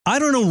I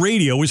Don't Know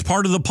Radio is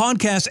part of the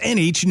Podcast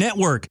NH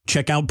network.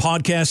 Check out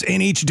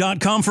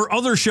podcastnh.com for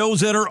other shows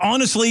that are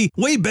honestly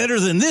way better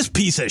than this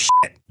piece of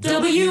shit.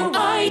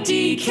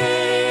 WIDK.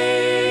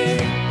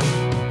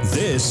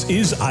 This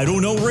is I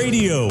Don't Know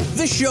Radio.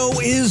 This show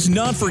is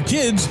not for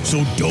kids,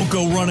 so don't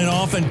go running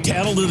off and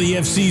tattle to the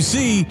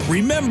FCC.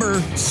 Remember,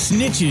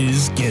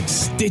 snitches get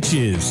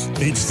stitches.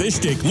 It's Fish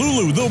Stick,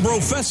 Lulu, the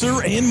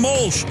Professor, and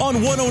Mulch on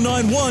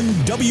 109.1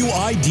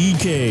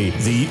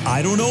 WIDK, the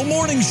I Don't Know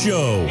Morning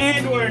Show.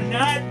 And we're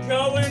not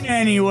going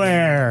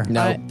anywhere.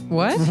 No.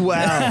 What?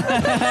 Wow. You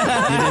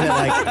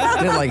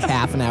did it like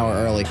half an hour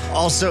early.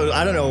 Also,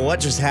 I don't know what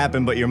just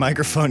happened, but your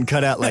microphone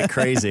cut out like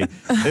crazy.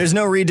 There's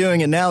no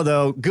redoing it now,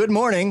 though. Good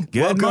morning.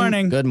 Good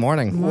morning. Good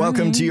morning.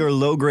 Welcome to your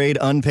low-grade,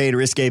 unpaid,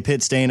 risque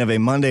pit stain of a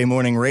Monday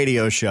morning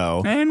radio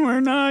show. And we're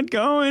not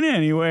going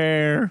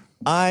anywhere.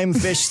 I'm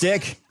Fish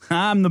Stick.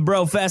 I'm the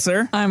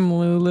Professor. I'm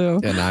Lulu.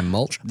 And I'm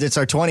Mulch. It's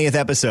our 20th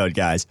episode,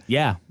 guys.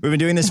 Yeah. We've been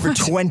doing this for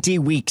 20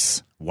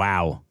 weeks.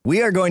 Wow.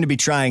 We are going to be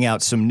trying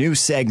out some new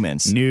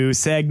segments. New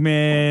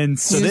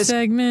segments. So New this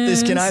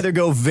segments. can either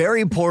go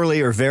very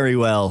poorly or very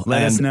well.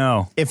 Let us And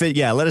know.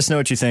 Let us know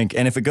what you think.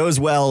 And if it goes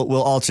well,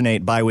 we'll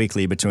alternate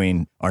bi-weekly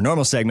between our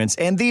normal segments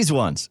and these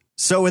ones.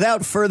 So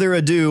without further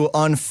ado,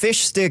 on Fish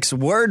Stick's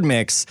Word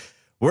Mix,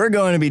 we're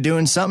going to be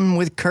doing something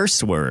with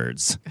curse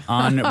words.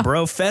 On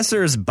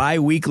Professor's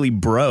bi-weekly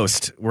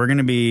broast, we're going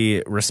to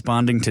be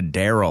responding to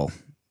Daryl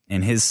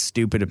and his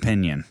stupid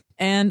opinion.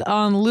 And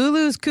on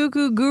Lulu's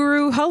Cuckoo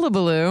Guru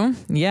Hullabaloo,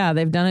 yeah,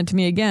 they've done it to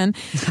me again.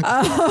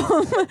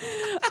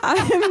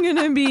 I'm going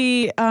to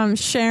be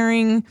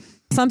sharing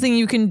something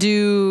you can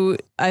do,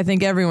 I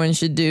think everyone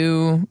should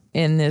do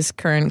in this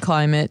current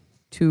climate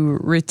to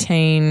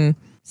retain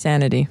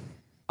sanity.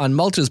 On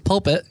Mulch's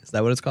Pulpit, is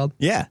that what it's called?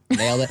 Yeah.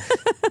 Nailed it.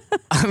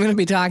 I'm going to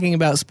be talking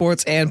about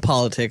sports and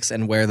politics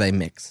and where they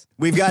mix.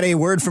 We've got a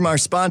word from our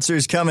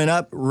sponsors coming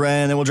up,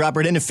 and then we'll drop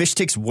right into Fish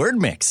Stick's Word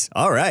Mix.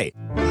 All right.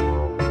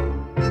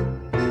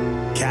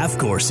 Calf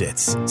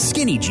corsets.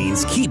 Skinny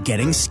jeans keep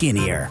getting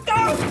skinnier.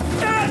 Oh,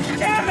 God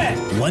damn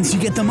it! Once you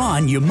get them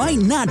on, you might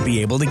not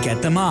be able to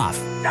get them off.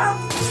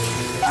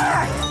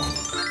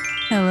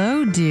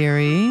 Hello,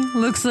 dearie.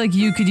 Looks like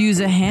you could use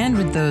a hand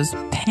with those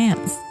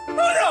pants. Who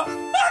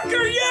the fuck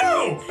are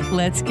you?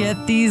 Let's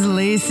get these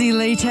lacy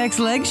latex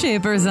leg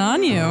shapers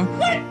on you.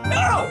 What?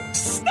 No!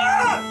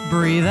 Stop!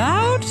 Breathe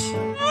out.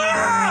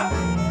 Ah!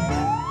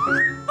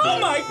 Oh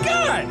my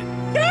God!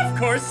 Calf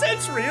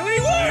corsets really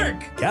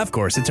work! Calf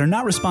corsets are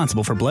not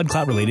responsible for blood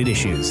clot related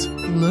issues.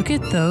 Look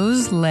at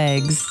those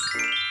legs.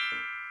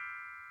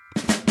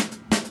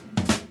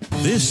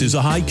 This is a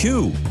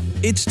haiku.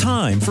 It's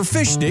time for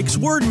Fish Stick's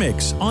Word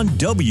Mix on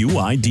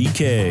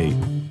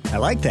WIDK. I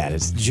like that.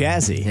 It's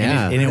jazzy.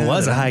 Yeah. And it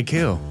was a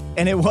haiku.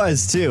 And it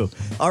was, too.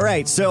 All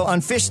right, so on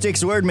Fish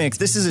Stick's Word Mix,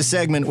 this is a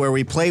segment where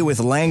we play with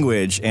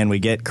language and we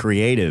get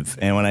creative.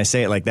 And when I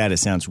say it like that, it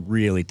sounds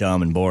really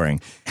dumb and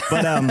boring.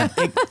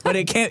 But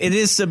it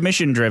is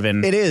submission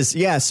driven. it is,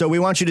 yeah. So we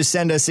want you to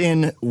send us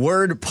in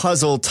word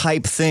puzzle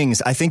type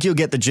things. I think you'll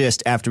get the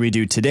gist after we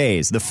do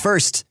today's. The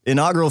first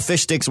inaugural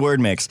Fish Stick's Word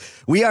Mix.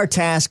 We are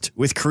tasked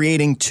with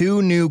creating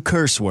 2 new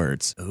curse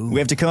words. Ooh. We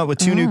have to come up with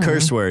 2 new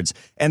curse words.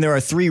 And there are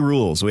 3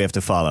 rules we have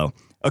to follow.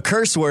 A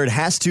curse word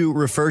has to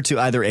refer to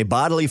either a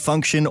bodily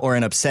function or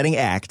an upsetting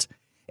act.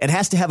 It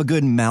has to have a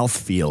good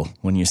mouthfeel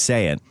when you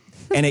say it.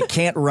 And it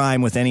can't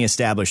rhyme with any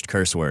established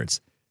curse words.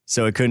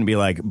 So it couldn't be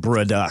like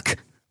bruh-duck,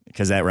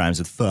 because that rhymes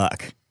with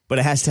fuck. But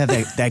it has to have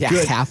that Yeah,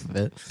 good half of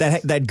it.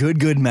 that good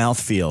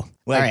mouthfeel.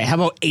 Like, All right, how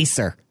about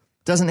Acer?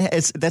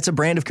 that's a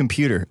brand of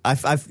computer.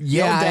 I've yelled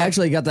Yeah, I at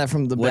actually got that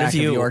from the What back if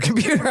of you- your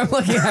computer I'm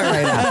looking at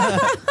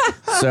right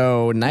now.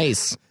 So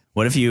nice.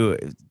 What if you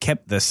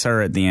kept the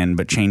sir at the end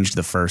but changed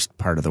the first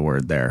part of the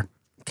word there?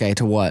 Okay,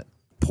 to what?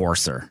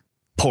 Porser.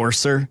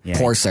 Porser. Yeah.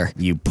 Porser.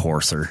 You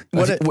porser.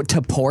 What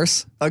to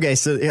porse? Okay,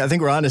 so I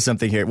think we're onto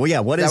something here. Well, yeah,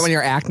 what Is is that when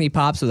your acne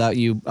pops without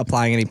you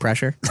applying any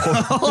pressure?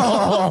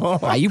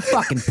 Wow, you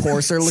fucking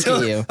porser. Look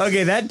at you.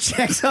 Okay, that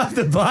checks off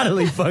the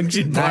bodily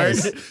function part.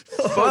 Nice.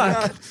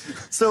 Fuck.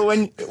 So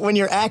when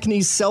your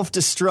acne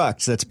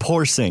self-destructs, that's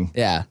poursing.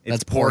 Yeah,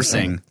 that's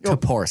porsing. To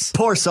porse.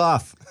 Porse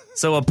off.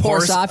 So a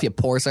Porse porse off, you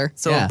porser.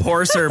 So Yeah. a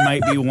porser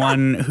might be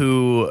one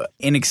who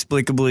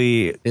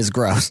inexplicably is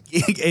gross.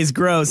 is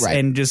gross Right.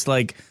 and just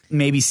like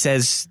maybe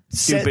says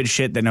stupid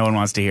shit that no one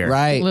wants to hear.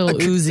 Right. Little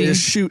oozy.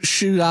 Just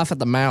shoot off at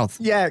the mouth.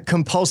 Yeah,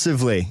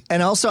 compulsively.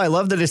 And also, I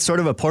love that it's sort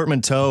of a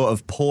portmanteau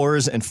of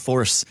pores and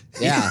force.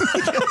 Yeah.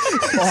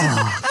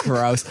 Oh,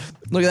 gross.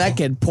 Look at that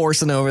kid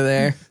porsing over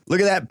there. Look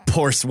at that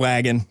Porsche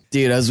wagon.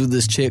 Dude, I was with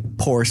this chick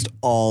porsed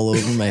all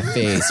over my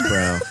face,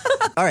 bro.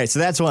 All right, so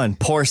that's one.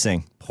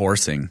 Poursing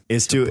Porsing.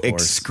 is to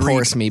excrete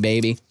Porse me,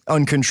 baby.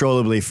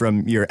 uncontrollably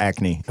from your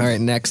acne. All right,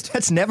 next.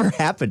 That's never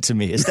happened to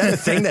me. Is that a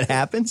thing that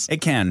happens?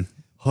 It can.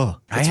 Oh,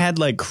 I had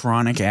like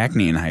chronic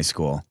acne in high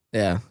school.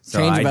 Yeah. So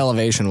Change of I-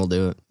 elevation will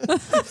do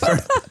it.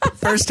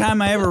 First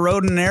time I ever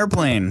rode an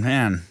airplane,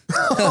 man.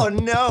 oh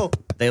no.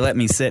 They let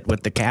me sit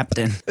with the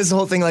captain. This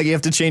whole thing, like you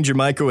have to change your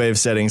microwave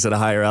settings at a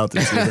higher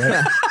altitude,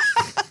 right?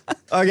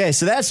 Okay,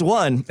 so that's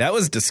one. That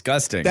was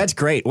disgusting. That's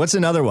great. What's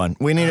another one?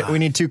 We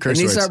need two It curse needs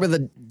to words. start with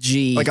a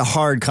G. Like a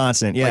hard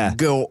consonant. Yeah. Like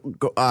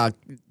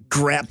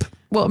grep.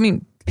 Well, I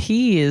mean,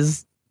 pee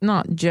is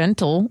not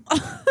gentle.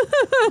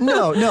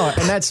 No,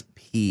 and that's.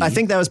 I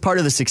think that was part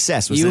of the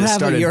success. Was You that it have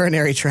started, a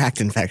urinary tract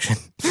infection.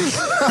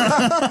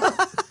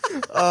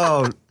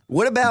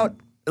 What about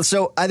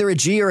so either a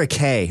G or a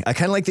K? I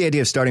kind of like the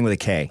idea of starting with a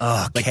K.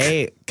 Oh,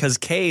 K, because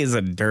K is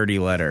a dirty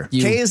letter.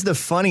 K is the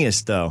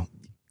funniest though.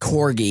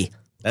 Corgi.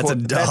 That's a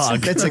dog.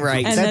 That's a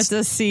Right. And that's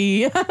a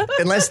C.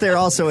 unless they're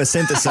also a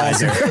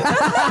synthesizer.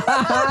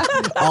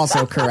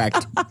 Also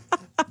correct.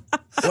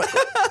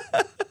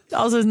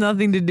 Also has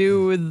nothing to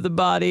do with the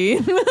body.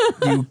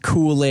 You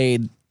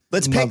Kool-Aid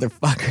Let's pick.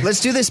 motherfucker.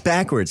 Let's do this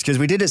backwards because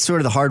we did it sort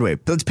of the hard way.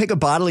 Let's pick a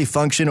bodily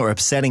function or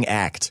upsetting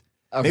act.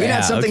 Okay. Maybe not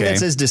Yeah, something okay.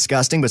 that's as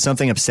disgusting, but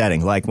something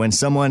upsetting. Like when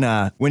someone,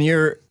 when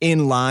you're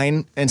in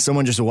line and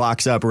someone just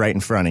walks up right in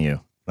front of you.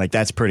 Like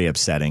that's pretty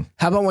upsetting.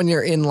 How about when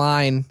you're in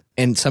line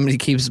and somebody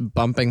keeps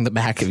bumping the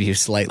back of you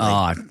slightly?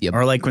 Yep.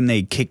 Or like when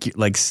they kick you,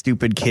 like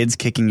stupid kids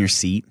kicking your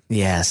seat.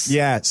 Yes.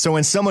 Yeah. So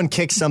when someone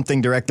kicks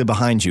something directly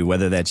behind you,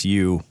 whether that's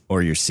you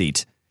or your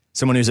seat,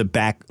 someone who's a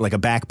back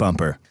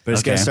bumper, but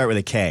it's got to Okay. start with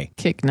a K.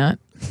 Kick nut.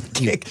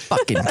 You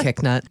fucking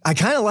kick nut. I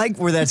kind of like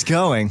where that's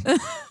going.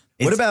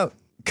 What about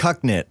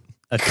cucknit?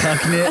 A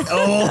cucknit.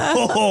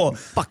 Oh,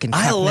 Fucking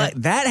I cucknit. like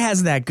that.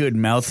 Has that good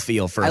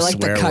mouthfeel for I a like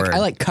the swear cuck. word. I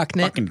like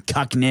cucknit. fucking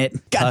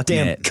cucknit.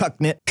 Goddamn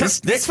cucknit.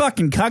 This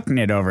fucking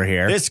cucknit over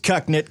here. This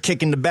cucknit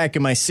kicking the back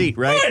of my seat,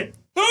 right?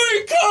 Who are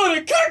you calling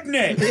a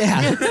cucknit?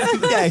 Yeah.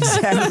 Yeah,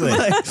 exactly.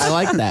 I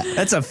like that.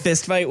 That's a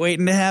fist fight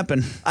waiting to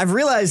happen. I've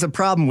realized the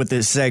problem with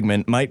this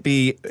segment might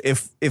be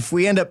if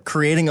we end up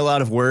creating a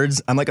lot of words,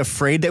 I'm like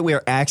afraid that we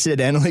are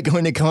accidentally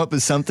going to come up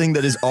with something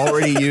that is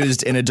already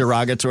used in a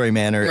derogatory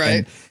manner. Right.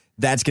 And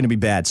that's going to be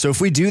bad. So if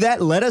we do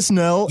that, let us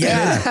know.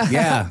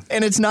 Yeah.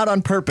 And it's not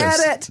on purpose.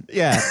 Edit.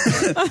 Yeah.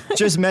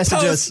 Just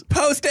message us.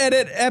 Post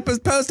edit.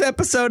 Post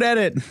episode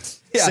edit.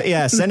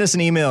 Send us an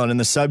email and in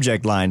the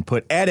subject line,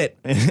 put edit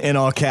in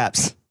all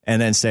caps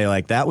and then say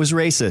like, that was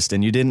racist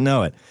and you didn't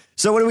know it.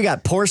 So what do we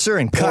got? Porser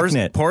and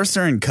Cucknit.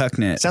 Porser and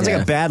cucknit. Sounds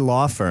like a bad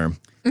law firm.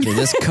 Dude,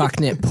 this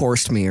cucknit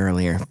porsed me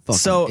earlier. Fucking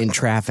So- in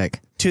traffic.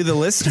 To the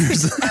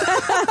listeners.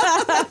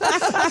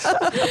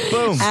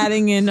 Boom.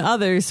 Adding in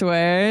other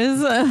swears.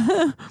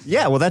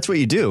 Yeah, well, that's what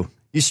you do.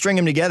 You string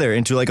them together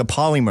into like a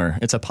polymer.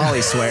 It's a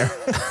poly swear.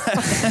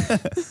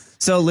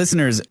 So,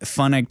 listeners,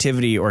 fun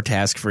activity or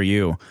task for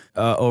you.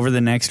 Over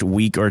the next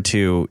week or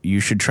two, you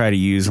should try to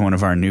use one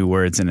of our new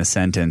words in a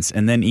sentence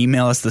and then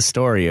email us the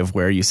story of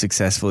where you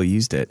successfully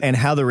used it. And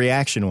how the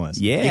reaction was.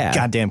 Yeah. You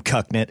goddamn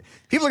cucknit.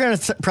 People are going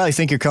to probably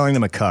think you're calling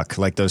them a cuck,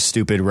 like those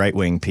stupid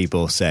right-wing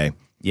people say.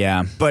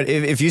 Yeah. But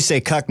if you say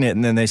cucknit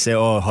and then they say,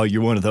 oh,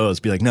 you're one of those,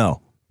 be like, no,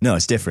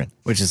 it's different.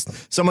 Which is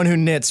someone who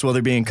knits while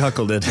they're being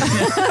cuckolded.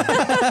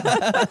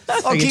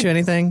 I get you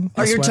anything?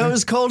 Are A your sweater?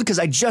 toes cold? Because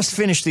I just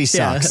finished these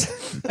Yeah.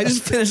 socks. I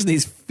just finished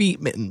these feet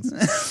mittens.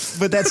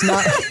 But that's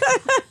not...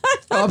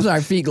 Oh, I'm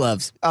sorry, feet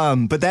gloves.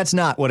 But that's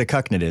not what a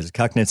cucknit is. A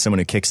cucknit's someone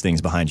who kicks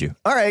things behind you.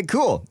 All right,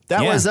 cool.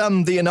 That Yeah. was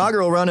the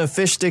inaugural run of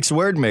Fish Sticks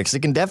Word Mix.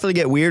 It can definitely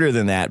get weirder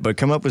than that, but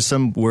come up with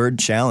some word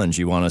challenge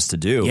you want us to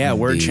do. Yeah,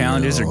 word Deal.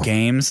 challenges or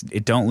games.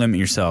 Don't limit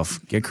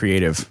yourself. Get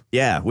creative.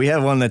 Yeah, we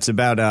have one that's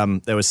about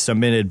that was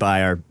submitted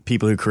by our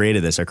people who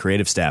created this, our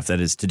creative staff.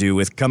 That is to do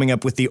with coming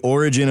up with the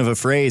origin of a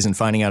phrase and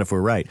finding out if we're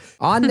right.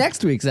 On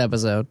next week's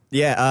episode.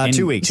 Yeah,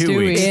 2 weeks. 2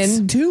 weeks.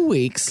 In 2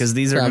 weeks. Because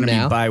these are from going to be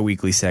now.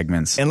 bi-weekly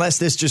segments. Unless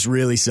this just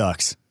really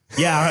sucks.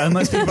 Yeah,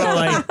 unless people are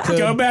like,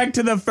 go back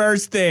to the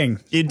first thing.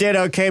 You did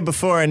okay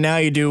before, and now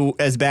you do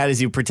as bad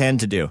as you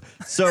pretend to do.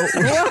 So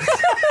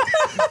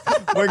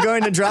we're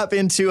going to drop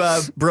into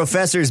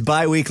Professor's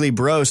bi-weekly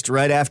broast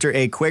right after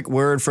a quick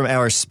word from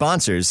our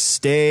sponsors.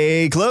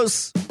 Stay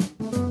close.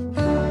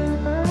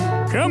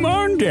 Come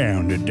on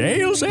down to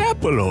Dale's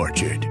Apple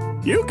Orchard.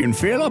 You can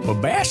fill up a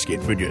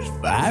basket for just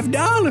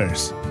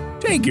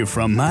 $5. Take it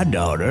from my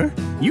daughter.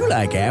 You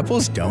like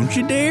apples, don't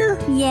you, dear?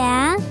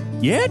 Yeah,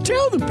 Yeah,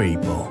 tell the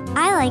people.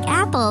 I like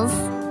apples.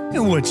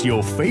 And what's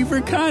your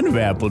favorite kind of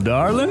apple,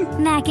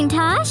 darling?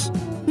 Macintosh?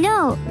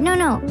 No,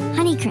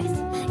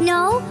 Honeycrisp.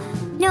 No,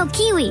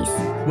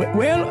 kiwis.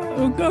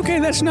 Well, okay,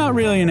 that's not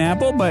really an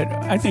apple, but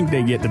I think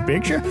they get the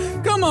picture.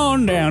 Come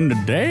on down to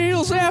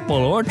Dale's Apple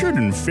Orchard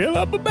and fill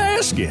up a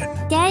basket.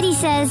 Daddy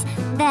says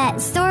that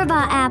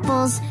store-bought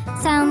apples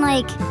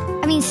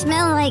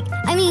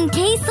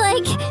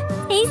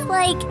taste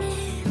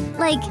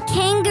like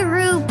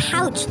kangaroo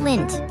pouch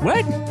lint.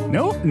 What?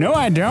 No,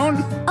 I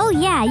don't. Oh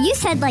yeah, you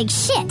said like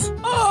shit.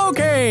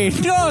 Okay,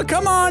 no,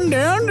 come on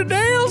down to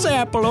Dale's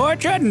Apple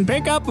Orchard and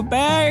pick up a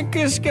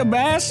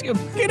basket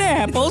of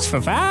apples for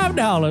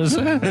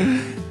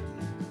 $5.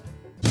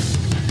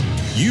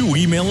 You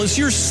email us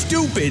your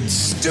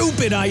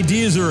stupid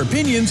ideas or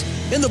opinions,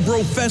 and the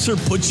Professor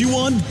puts you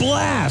on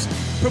blast.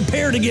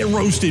 Prepare to get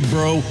roasted,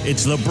 bro.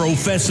 It's the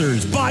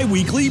Professor's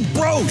bi-weekly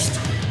roast.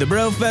 The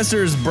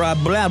Brofessor's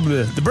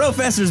The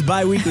Brofessor's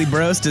Bi-Weekly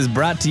Broast is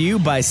brought to you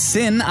by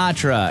Sin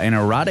Atra, an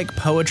erotic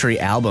poetry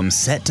album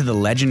set to the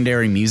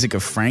legendary music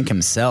of Frank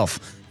himself.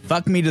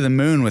 Fuck Me to the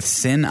Moon with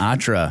Sin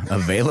Atra.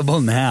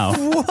 Available now.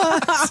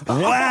 What?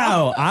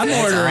 Wow. I'm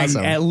ordering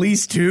awesome. at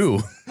least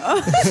 2.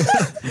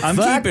 I'm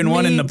keeping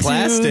one in the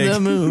plastic. To the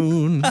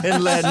moon.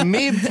 And let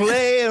me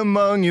play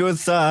among your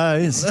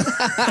thighs.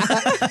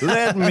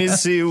 Let me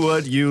see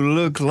what you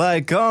look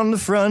like on the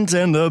front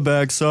and the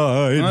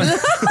backside.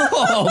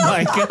 Oh,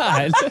 my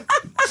God.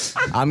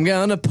 I'm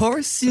gonna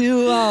force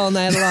you all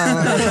night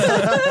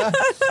long.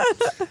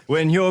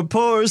 When you're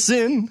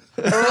poursing,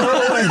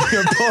 when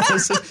you're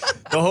poursing,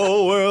 the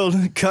whole world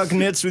cuck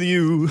knits with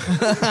you.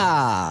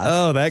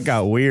 Oh, that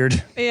got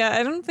weird. Yeah,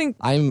 I don't think.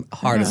 I'm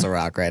hard as a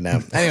rock right now.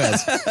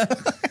 Anyways,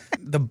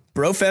 The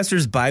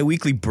Brofessor's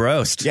Bi-Weekly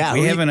Broast. Yeah,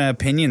 we have an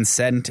opinion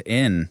sent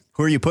in.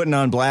 Who are you putting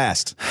on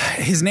blast?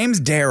 His name's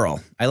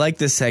Daryl. I like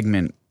this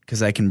segment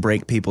because I can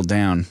break people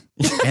down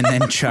and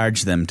then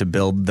charge them to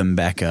build them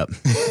back up.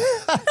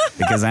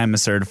 Because I'm a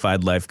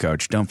certified life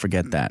coach. Don't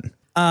forget that.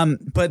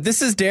 But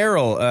this is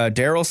Daryl.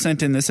 Daryl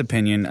sent in this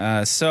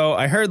opinion. So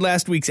I heard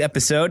last week's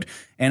episode,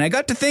 and I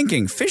got to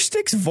thinking,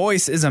 Fishstick's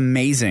voice is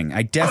amazing.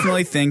 I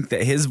definitely think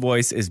that his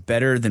voice is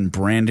better than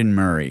Brandon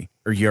Murray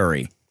or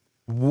Yuri.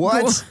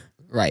 What?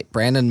 right,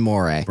 Brandon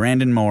Moray.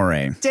 Brandon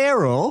Moray.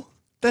 Daryl?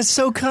 That's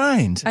so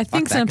kind. I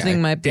think that something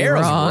guy. might be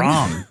Daryl's wrong.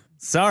 wrong.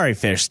 Sorry,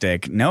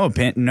 Fishstick. No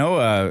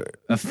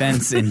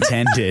offense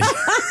intended.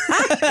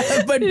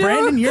 But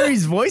Brandon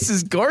Urie's voice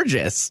is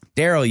gorgeous.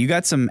 Daryl, you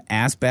got some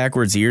ass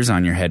backwards ears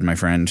on your head, my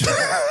friend.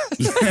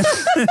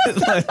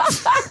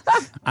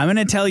 I'm going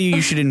to tell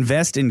you should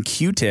invest in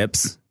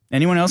Q-tips.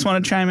 Anyone else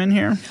want to chime in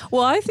here?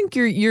 Well, I think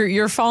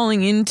you're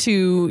falling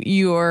into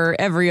your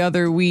every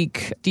other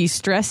week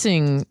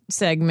de-stressing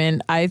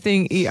segment. I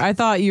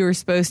thought you were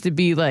supposed to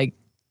be like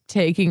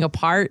taking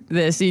apart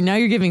this. Now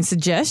you're giving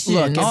suggestions.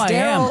 Look, Oh,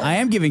 Daryl- I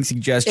am giving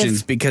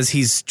suggestions because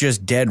he's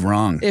just dead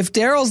wrong. If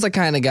Daryl's the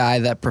kind of guy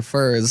that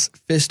prefers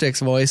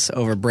Fishstick's voice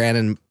over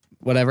Brandon,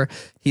 whatever,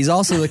 he's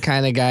also the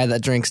kind of guy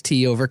that drinks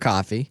tea over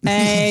coffee.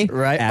 Hey,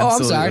 Right?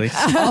 Absolutely. Oh,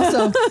 I'm sorry.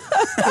 Also,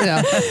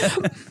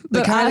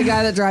 the kind of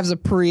guy that drives a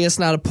Prius,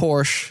 not a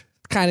Porsche.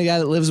 The kind of guy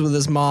that lives with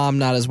his mom,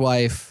 not his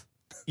wife.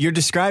 You're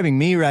describing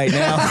me right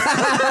now.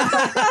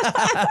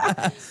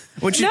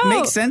 Which No.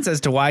 makes sense as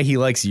to why he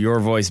likes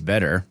your voice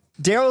better.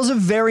 Daryl's a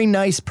very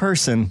nice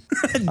person.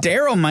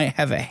 Daryl might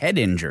have a head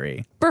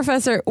injury.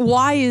 Professor,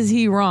 why is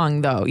he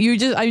wrong though?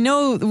 I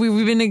know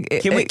we've been.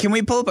 Can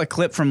we pull up a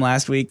clip from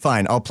last week?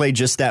 Fine, I'll play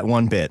just that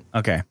one bit.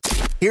 Okay.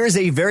 Here is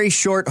a very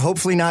short,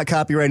 hopefully not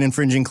copyright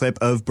infringing clip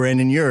of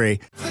Brandon Urie.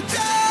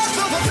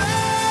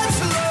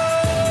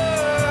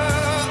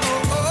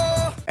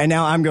 And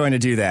now I'm going to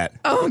do that.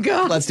 Oh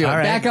God! Let's do it. All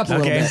right. Back up a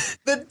little Okay. bit.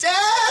 The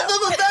death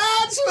of a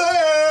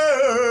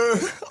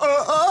bachelor.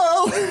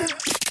 Oh.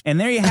 And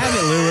there you have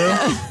it,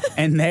 Lulu.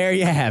 And there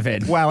you have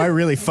it. Wow, I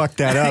really fucked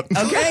that up.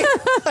 Okay.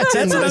 That's what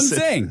I'm listen.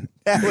 saying.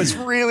 That was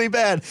really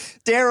bad.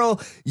 Daryl,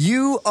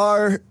 you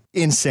are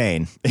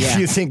insane if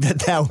you think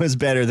that was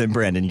better than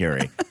Brandon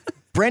Urie.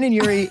 Brandon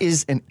Urie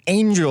is an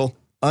angel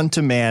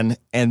unto man,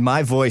 and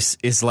my voice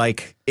is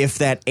like if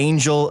that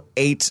angel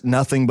ate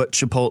nothing but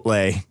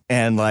Chipotle,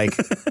 and like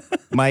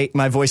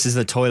my voice is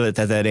the toilet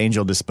that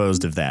angel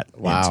disposed of that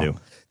into.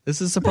 This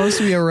is supposed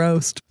to be a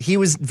roast. He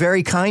was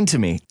very kind to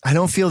me. I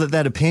don't feel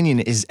that opinion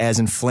is as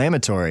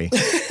inflammatory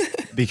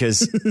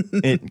because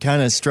it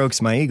kind of strokes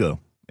my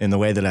ego in the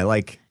way that I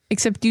like.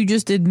 Except you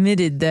just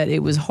admitted that it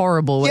was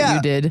horrible what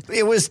you did.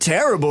 It was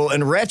terrible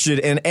and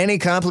wretched, and any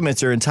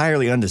compliments are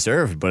entirely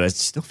undeserved, but it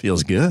still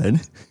feels good.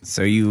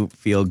 So you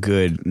feel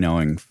good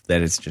knowing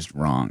that it's just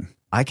wrong.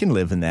 I can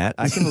live in that.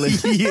 I can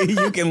live.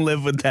 You can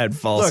live with that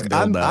false Look,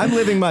 I'm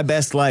living my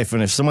best life,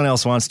 and if someone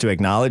else wants to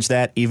acknowledge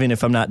that, even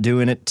if I'm not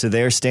doing it to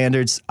their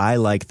standards, I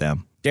like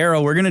them.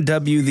 Daryl, we're going to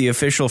dub you the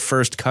official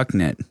first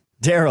cucknit.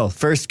 Daryl,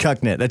 first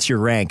cucknit. That's your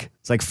rank.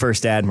 It's like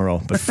first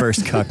admiral, but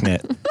first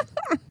cucknit.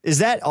 Is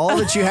that all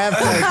that you have?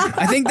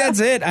 I think that's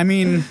it. I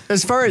mean,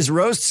 As far as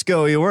roasts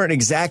go, you weren't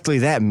exactly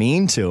that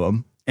mean to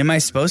him. am I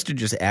supposed to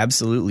just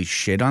absolutely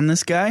shit on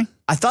this guy?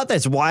 I thought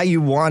that's why you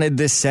wanted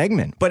this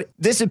segment, but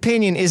this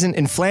opinion isn't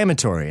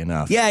inflammatory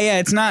enough. Yeah,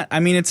 it's not. I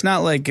mean, it's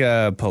not like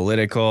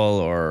political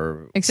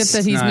or. Except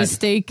that he's not-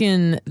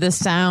 mistaken the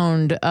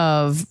sound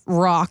of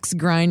rocks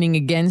grinding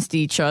against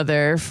each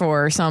other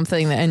for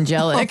something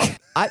angelic.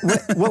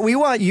 What we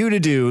want you to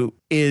do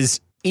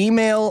is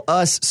email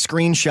us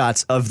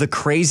screenshots of the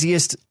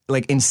craziest,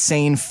 like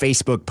insane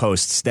Facebook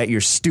posts that your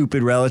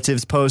stupid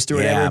relatives post or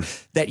whatever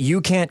that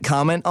you can't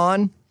comment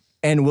on.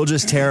 And we'll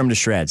just tear them to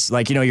shreds.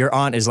 Like, your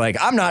aunt is like,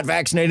 I'm not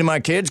vaccinating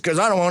my kids because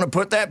I don't want to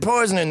put that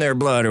poison in their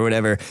blood or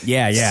whatever.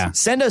 Yeah.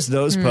 Send us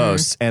those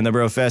posts, and the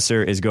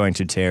professor is going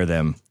to tear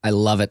them. I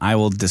love it. I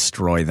will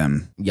destroy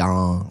them.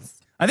 Yeah.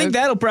 I think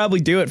that'll probably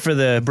do it for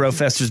the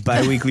Brofester's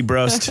Bi-Weekly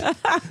Broast.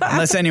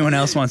 Unless anyone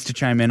else wants to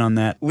chime in on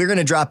that. We're going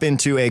to drop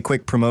into a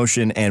quick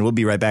promotion, and we'll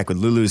be right back with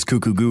Lulu's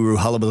Cuckoo Guru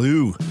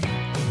Hullabaloo.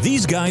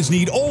 These guys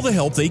need all the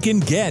help they can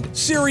get.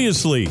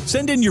 Seriously,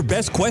 send in your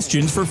best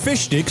questions for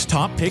Fish Sticks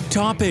Top Pick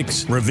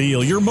Topics.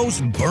 Reveal your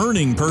most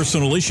burning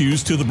personal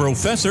issues to the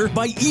Brofessor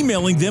by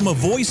emailing them a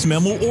voice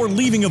memo or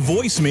leaving a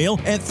voicemail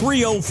at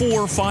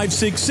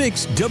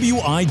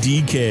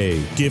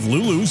 304-566-WIDK. Give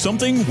Lulu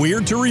something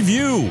weird to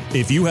review.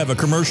 If you have a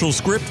commercial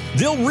script,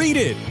 they'll read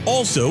it.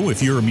 Also,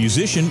 if you're a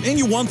musician and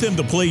you want them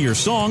to play your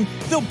song,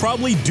 they'll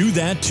probably do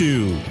that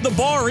too. The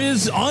bar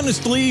is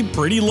honestly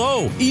pretty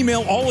low.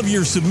 Email all of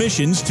your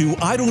submissions to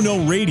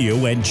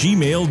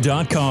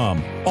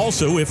idon'tknowradio@gmail.com.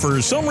 Also, if for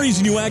some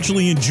reason you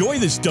actually enjoy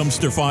this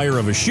dumpster fire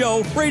of a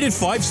show, rate it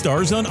 5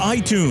 stars on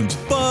iTunes.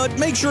 But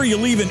make sure you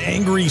leave an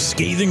angry,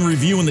 scathing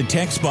review in the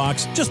text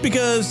box, just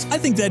because I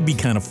think that'd be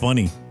kind of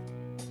funny.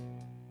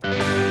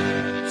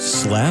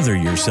 Slather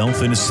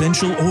yourself in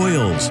essential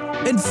oils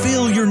and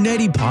fill your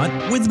neti pot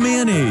with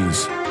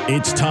mayonnaise.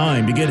 It's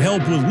time to get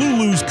help with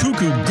Lulu's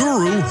Cuckoo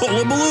Guru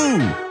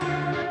Hullabaloo.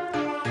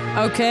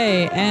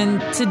 Okay,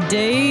 and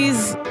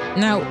today's...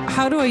 Now,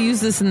 how do I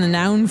use this in the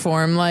noun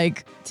form?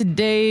 Like,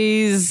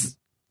 today's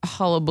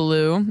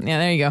hullabaloo. Yeah,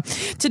 there you go.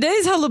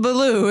 Today's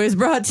hullabaloo is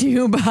brought to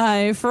you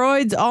by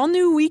Freud's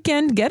all-new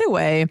weekend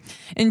getaway.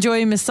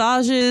 Enjoy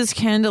massages,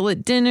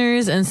 candlelit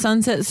dinners, and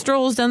sunset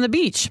strolls down the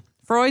beach.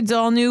 Freud's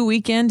all-new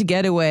weekend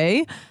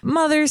getaway.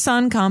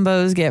 Mother-son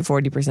combos get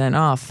 40%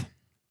 off.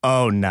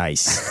 Oh,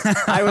 nice.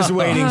 I was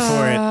waiting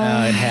for it.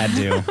 It had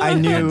to. I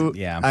knew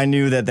Yeah. I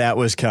knew that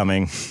was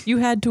coming. You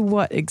had to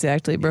what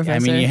exactly, Professor? I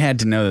mean, you had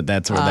to know that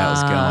that's where that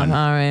was going.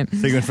 All right.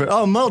 Thinking for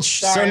mulch.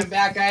 Sorry, I'm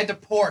back. I had to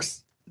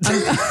force.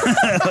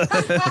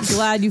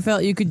 Glad you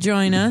felt you could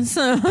join us.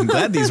 I'm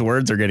glad these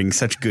words are getting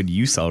such good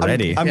use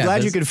already. I'm Yeah, glad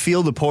this- you could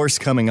feel the Porsche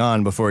coming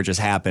on before it just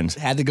happened.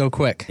 Had to go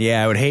quick.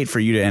 Yeah, I would hate for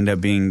you to end up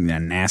being a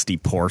nasty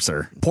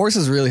porcer. Porce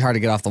is really hard to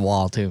get off the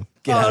wall, too.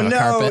 Get out Oh of a no!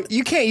 carpet.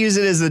 You can't use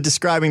it as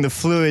describing the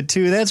fluid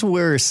too. That's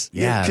worse.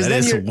 Yeah, because that then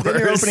is you're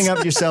worse. opening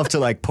up yourself to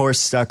like Porsche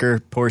sucker,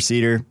 Porsche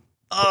eater.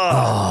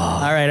 All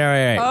right.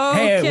 Hey,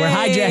 we're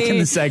Okay. hijacking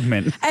the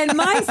segment. And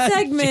my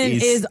segment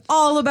Jeez. is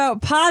all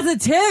about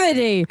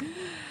positivity.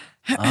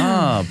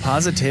 Oh,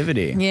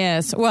 positivity.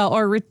 Yes. Well,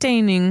 or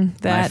retaining My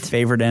that.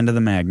 favorite end of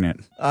the magnet.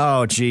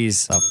 Oh,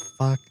 geez.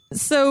 Fuck.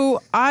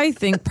 So I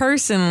think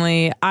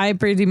personally, I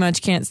pretty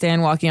much can't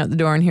stand walking out the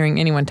door and hearing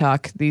anyone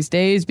talk these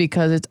days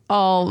because it's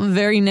all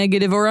very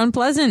negative or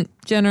unpleasant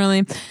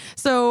generally.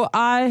 So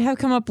I have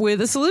come up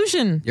with a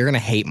solution. You're going to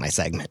hate my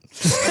segment.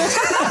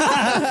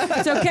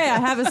 It's okay. I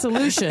have a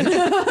solution.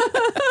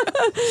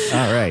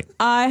 All right.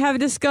 I have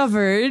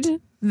discovered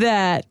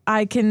that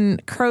I can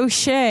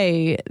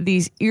crochet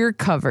these ear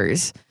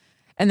covers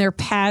and they're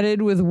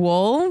padded with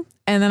wool.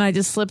 And then I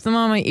just slip them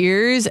on my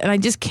ears and I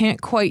just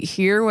can't quite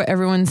hear what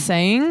everyone's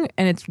saying.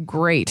 And it's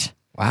great.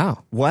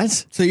 Wow.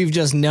 What? So you've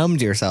just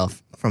numbed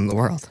yourself from the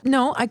world.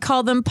 No, I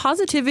call them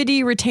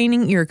positivity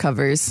retaining ear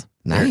covers.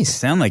 Nice.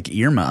 Sound like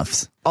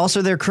earmuffs.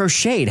 Also, they're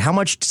crocheted. How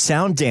much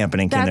sound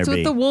dampening can That's there what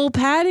be? the wool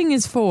padding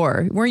is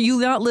for. Were you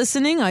not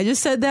listening? I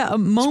just said that a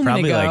moment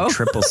Probably ago. like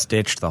triple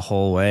stitched the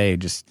whole way.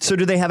 Just So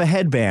do they have a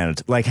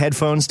headband like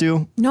headphones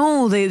do?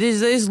 No, they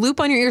just loop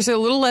on your ears. So they're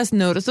a little less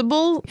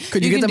noticeable.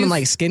 Could you get can them do- in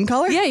like skin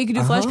color? Yeah, you can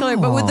do flesh color,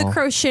 but with the Oh.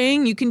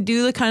 crocheting, you can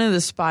do the kind of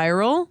the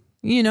spiral.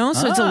 You know,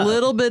 so it's a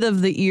little bit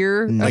of the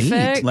ear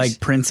effect. like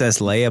Princess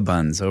Leia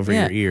buns over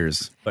Yeah. your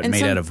ears, but And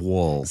made some- out of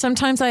wool.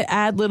 Sometimes I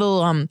add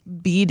little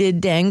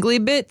beaded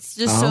dangly bits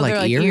just so like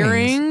they're like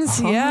earrings.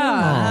 earrings.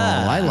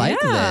 Yeah. Oh, I like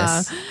Yeah.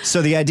 this.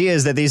 So the idea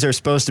is that these are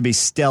supposed to be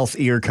stealth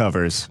ear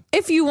covers.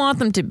 If you want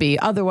them to be.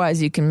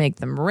 Otherwise, you can make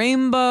them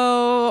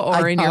rainbow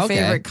or in your okay.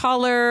 favorite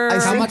color.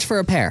 How much for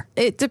a pair?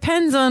 It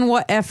depends on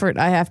what effort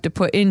I have to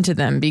put into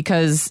them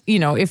because, you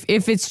know, if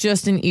it's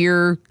just an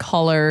ear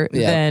color,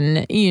 Yeah.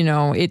 then, you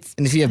know, it's.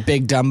 And if you have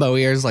big Dumbo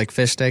ears like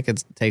fish stick,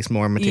 it takes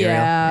more material.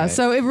 Yeah. Right.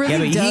 So it really Yeah,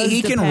 but does.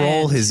 he can depend.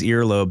 roll his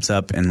earlobes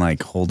up and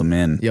like hold them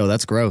in. Yo,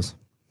 that's gross.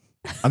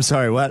 I'm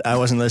sorry, what? I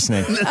wasn't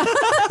listening.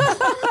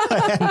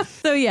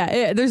 So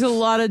yeah, there's a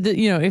lot of,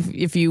 you know,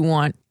 if you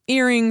want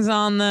earrings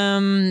on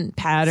them,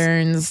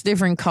 patterns,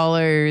 different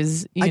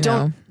colors, you I know.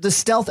 don't. The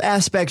stealth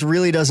aspect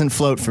really doesn't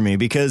float for me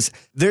because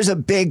there's a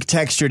big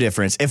texture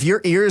difference. If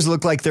your ears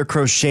look like they're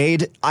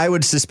crocheted, I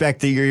would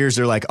suspect that your ears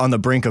are like on the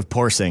brink of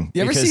porcing.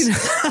 You ever because- seen?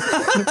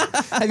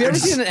 Have you ever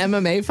seen an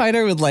MMA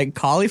fighter with like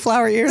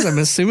cauliflower ears? I'm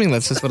assuming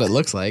that's just what it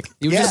looks like.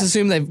 You would Yeah. just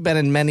assume they've been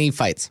in many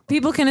fights.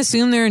 People can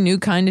assume they're a new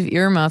kind of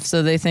earmuff,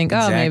 so they think,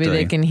 oh, maybe Exactly.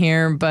 they can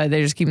hear, but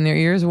they're just keeping their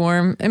ears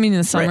warm. I mean, in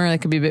the summer,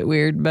 that could be a bit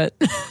weird, but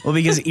Well,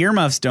 because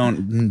earmuffs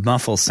don't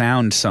muffle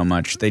sound so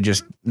much; they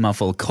just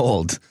muffle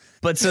cold.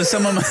 But so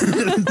someone,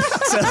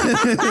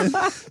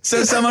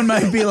 so someone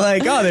might be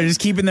like, "Oh, they're just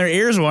keeping their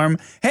ears warm."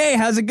 Hey,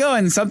 how's it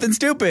going? Something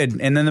stupid,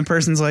 and then the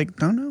person's like,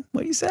 "Don't know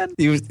what you said."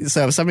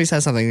 So if somebody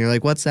says something, you're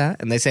like, "What's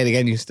that?" And they say it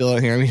again, you still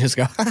don't hear them. You just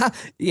go,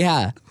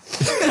 "Yeah."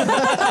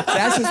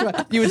 That's just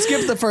what, you would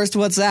skip the first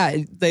 "What's that?"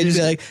 They'd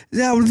be like,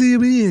 "That what do you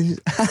mean?"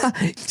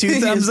 Two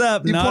thumbs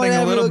up, You nodding point a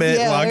at little me, bit,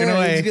 walking all right,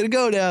 away. It's gonna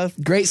go now.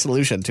 Great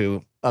solution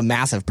to a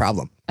massive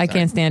problem. I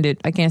can't stand it.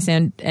 I can't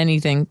stand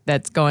anything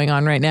that's going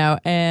on right now.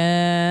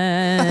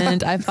 And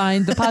and I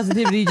find the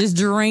positivity just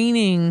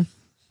draining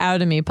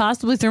out of me,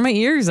 possibly through my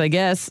ears, I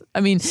guess.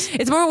 I mean,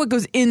 it's more what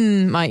goes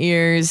in my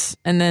ears,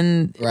 and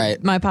then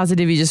my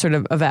positivity just sort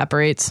of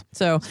evaporates.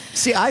 So,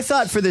 see, I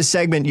thought for this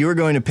segment you were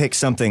going to pick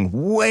something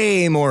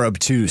way more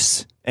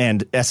obtuse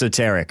and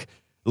esoteric,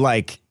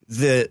 like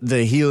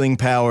the healing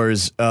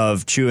powers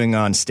of chewing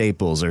on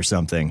staples or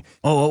something.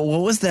 Oh,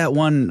 what was that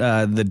one?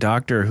 The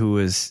doctor who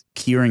was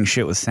curing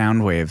shit with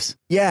sound waves.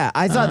 Yeah,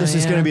 I thought this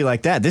was going to be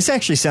like that. This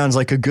actually sounds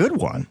like a good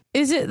one.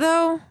 Is it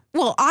though?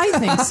 Well, I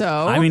think so.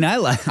 I mean, I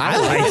like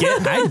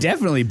it. I'd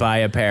definitely buy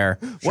a pair.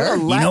 Sure.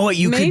 You know what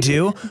you could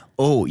do?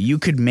 Oh, you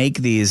could make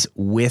these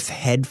with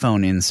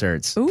headphone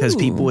inserts because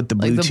people with the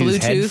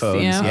Bluetooth,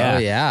 headphones,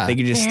 they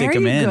could just stick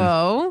them in.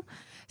 Go.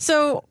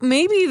 So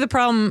maybe the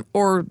problem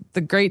or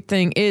the great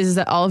thing is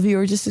that all of you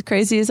are just as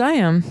crazy as I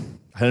am.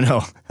 I don't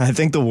know. I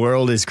think the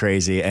world is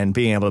crazy, and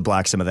being able to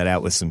block some of that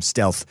out with some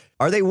stealth.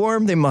 Are they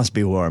warm? They must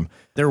be warm.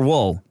 They're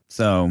wool.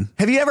 So,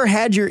 have you ever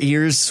had your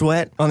ears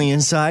sweat on the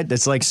inside?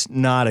 That's like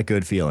not a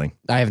good feeling.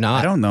 I have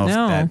not. I don't know if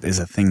that is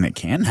a thing that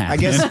can happen. I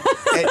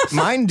guess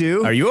mine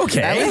do. Are you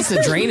okay? That leads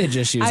to drainage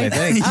issues, I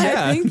think.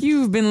 I think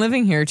you've been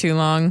living here too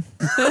long.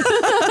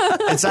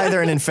 It's either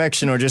an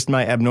infection or just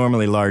my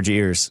abnormally large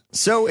ears.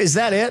 So is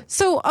that it?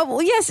 So,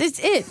 well, yes, it's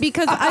it,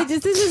 because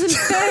this isn't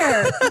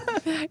fair.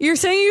 You're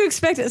saying you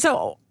expect it.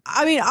 So,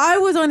 I mean, I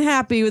was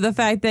unhappy with the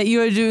fact that you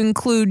had to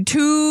include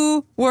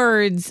 2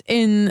 words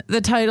in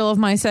the title of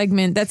my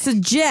segment that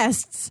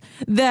suggests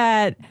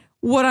that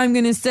what I'm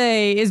going to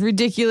say is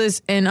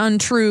ridiculous and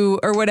untrue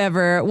or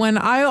whatever, when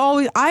I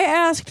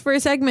asked for a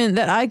segment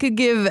that I could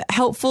give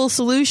helpful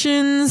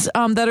solutions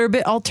that are a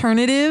bit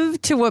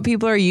alternative to what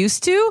people are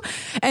used to.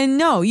 And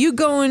no, you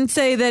go and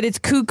say that it's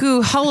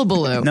cuckoo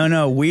hullabaloo.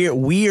 No,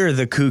 we're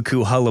the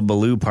cuckoo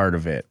hullabaloo part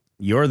of it.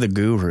 You're the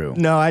guru.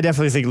 No, I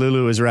definitely think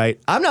Lulu is right.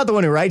 I'm not the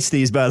one who writes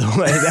these, by the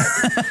way.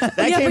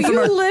 That yeah, came but from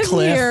you live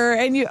Cliff. here,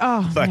 and you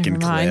fucking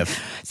never mind.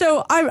 Cliff.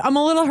 So I'm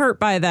a little hurt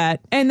by that.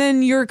 And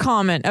then your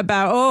comment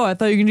about, I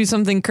thought you could do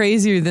something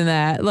crazier than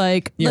that.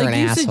 Like, You're an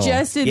you asshole.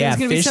 suggested Yeah, there's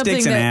going to be fish something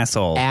stick's an that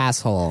asshole.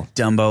 Asshole.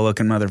 Dumbo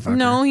looking motherfucker.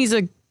 No, he's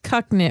a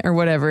cucknit or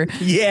whatever.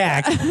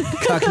 Yeah.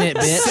 Cucknit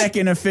bitch.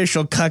 Second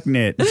official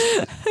cucknit.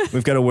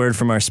 We've got a word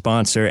from our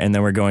sponsor, and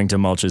then we're going to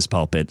Mulch's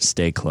Pulpit.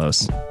 Stay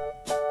close.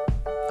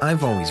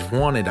 I've always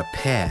wanted a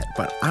pet,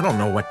 but I don't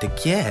know what to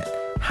get.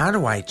 How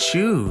do I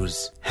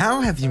choose?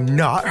 How have you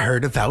not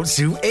heard about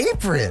Zoo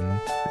Apron?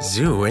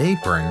 Zoo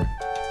Apron?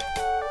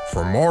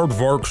 From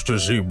aardvarks to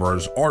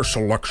zebras, our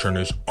selection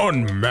is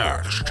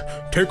unmatched.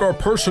 Take our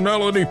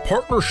personality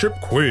partnership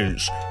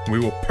quiz. We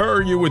will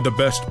pair you with the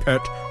best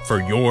pet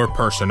for your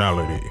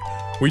personality.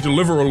 We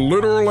deliver a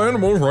literal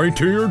animal right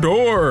to your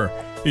door.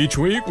 Each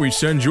week, we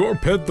send your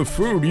pet the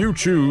food you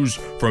choose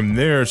from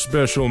their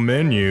special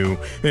menu,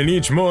 and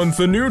each month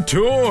a new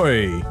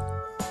toy.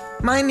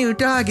 My new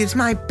dog is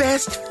my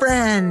best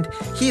friend.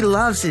 He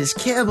loves his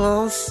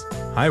kibbles.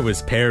 I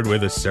was paired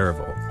with a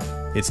serval.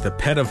 It's the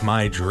pet of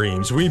my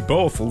dreams. We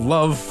both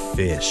love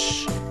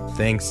fish.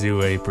 Thanks,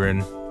 Zoo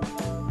Apron.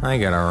 I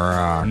gotta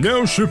rock.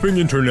 Now shipping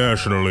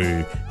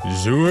internationally.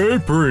 Zoo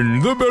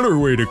Apron, the better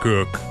way to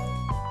cook.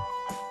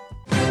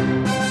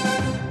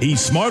 He's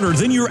smarter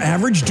than your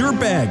average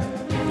dirtbag.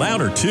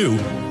 Louder, too.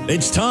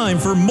 It's time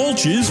for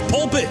Mulch's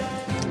Pulpit.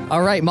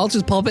 All right,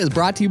 Mulch's Pulpit is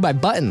brought to you by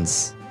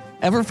Buttons.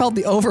 Ever felt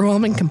the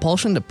overwhelming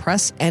compulsion to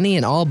press any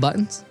and all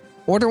buttons?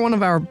 Order one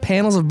of our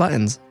panels of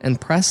buttons and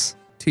press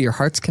to your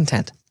heart's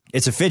content.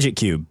 It's a fidget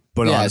cube,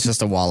 but it's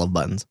just a wall of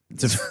buttons.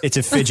 It's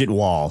a fidget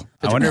wall.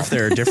 I wonder if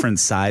there are different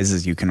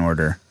sizes you can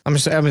order. I'm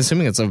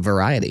assuming it's a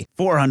variety.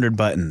 400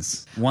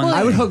 buttons. One.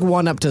 I would hook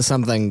one up to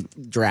something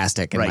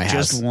drastic in my house.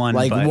 Just one.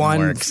 Like button one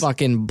works.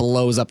 fucking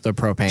blows up the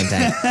propane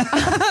tank.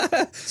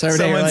 So every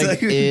day you're Someone's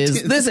like, like,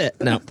 is this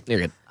it? No, you're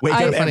good. Wake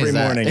How up funny every is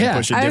that? morning Yeah. and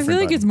push a I different feel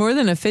like button. it's more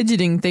than a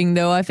fidgeting thing,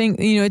 though. I think,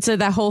 it's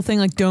that whole thing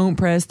like, don't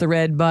press the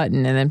red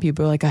button. And then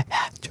people are like, I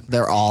have to.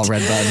 They're all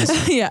red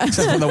buttons. Yeah.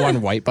 Except for the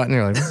one white button.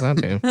 You're like, what's that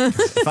do?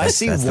 If I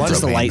see one,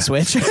 Just a light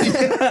switch.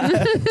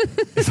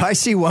 If I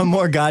see one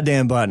more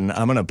goddamn button,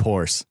 I'm gonna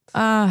Porsche.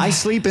 I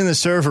sleep in the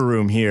server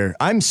room here.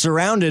 I'm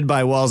surrounded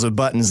by walls of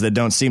buttons that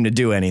don't seem to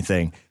do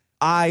anything.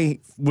 I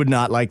would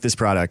not like this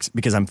product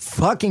because I'm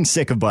fucking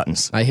sick of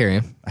buttons. I hear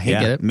you. I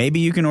get it. Maybe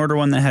you can order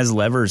one that has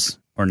levers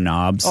or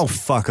knobs. Oh,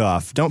 fuck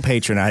off. Don't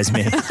patronize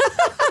me.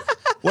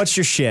 What's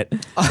your shit?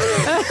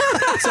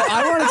 So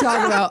I want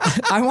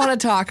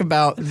to talk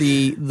about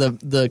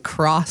the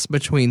cross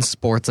between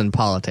sports and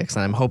politics,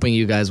 and I'm hoping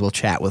you guys will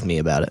chat with me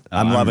about it.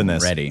 I'm loving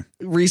this. Ready.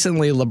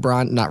 Recently,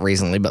 not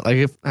recently, but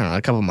like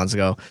a couple months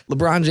ago,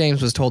 LeBron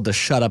James was told to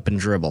shut up and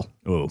dribble.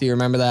 Ooh. Do you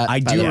remember that? I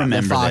do the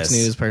remember Fox this.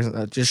 News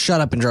person. Just shut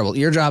up and dribble.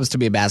 Your job is to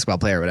be a basketball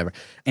player or whatever.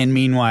 And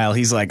meanwhile,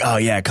 he's like, oh,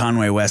 yeah,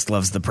 Conway West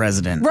loves the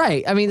president.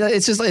 Right. I mean,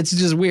 it's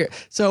just weird.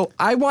 So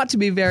I want to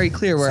be very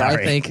clear where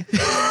Sorry. I think.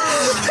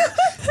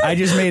 I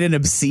just made an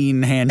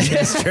obscene hand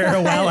gesture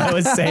while I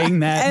was saying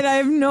that. And I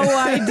have no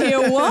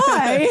idea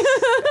why.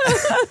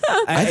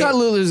 I thought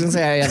Lulu was going to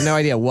say, I have no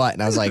idea what.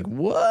 And I was like,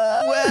 what?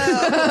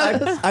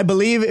 I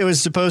believe it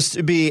was supposed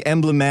to be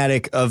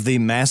emblematic of the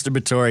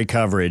masturbatory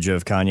coverage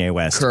of Kanye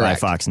West by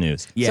Fox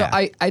News. So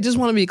I just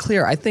want to be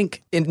clear. I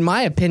think, in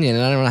my opinion,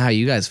 and I don't know how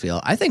you guys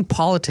feel, I think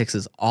politics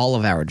is all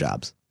of our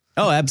jobs.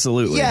 Oh,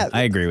 absolutely. Yeah.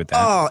 I agree with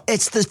that. Oh,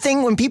 it's the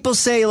thing when people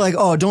say, like,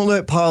 oh, don't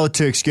let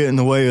politics get in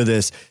the way of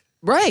this.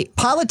 Right.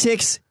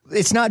 Politics,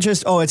 it's not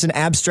just, it's an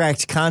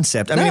abstract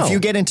concept. I mean, if you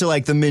get into,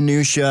 like, the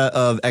minutia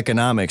of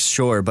economics,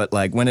 sure, but,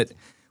 like, when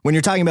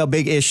you're talking about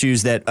big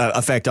issues that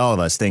affect all of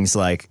us, things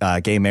like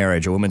gay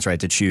marriage, a woman's right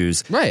to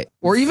choose. Right.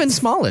 Or even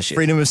small issues.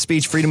 Freedom of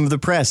speech, freedom of the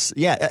press.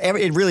 Yeah,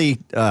 it really...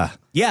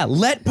 Yeah,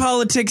 let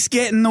politics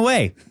get in the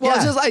way. Well,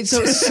 it's just like,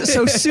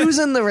 so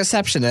Susan, the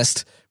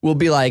receptionist, will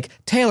be like,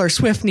 Taylor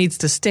Swift needs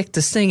to stick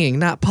to singing,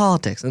 not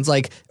politics. And it's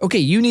like, okay,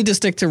 you need to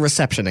stick to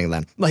receptioning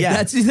then. Like,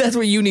 that's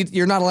what you need.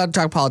 You're not allowed to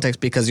talk politics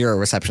because you're a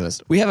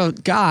receptionist. We have a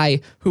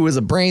guy who is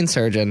a brain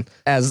surgeon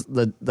as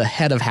the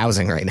head of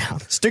housing right now.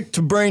 Stick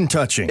to brain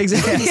touching.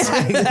 Exactly.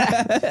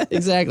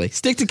 Exactly.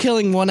 Stick to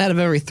killing 1 out of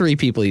every 3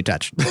 people you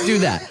touch. Do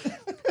that.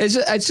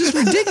 It's just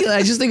ridiculous.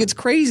 I just think it's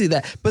crazy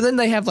that. But then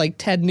they have like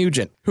Ted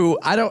Nugent, who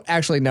I don't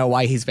actually know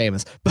why he's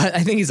famous, but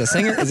I think he's a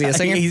singer. Is he a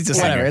singer? He's a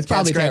singer. Whatever. It's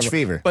probably Scratch terrible.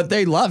 Fever. But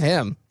they love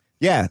him.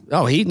 Yeah.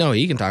 Oh, he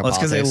can talk Well, it's politics.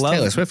 because they love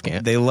Taylor Swift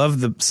can't. They love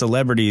the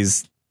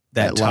celebrities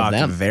that love talk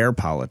them. their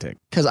politics.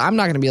 Because I'm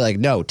not going to be like,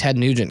 no, Ted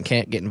Nugent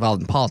can't get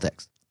involved in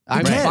politics.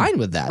 I'm fine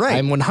with that. Right.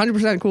 I'm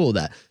 100% cool with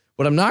that.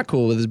 What I'm not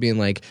cool with is being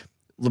like,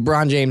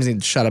 LeBron James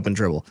needs to shut up and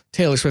dribble.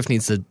 Taylor Swift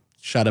needs to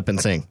shut up and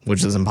sing,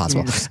 which is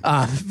impossible.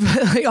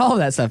 Like all of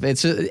that stuff.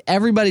 It's just,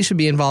 everybody should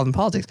be involved in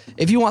politics.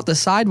 If you want the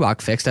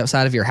sidewalk fixed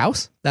outside of your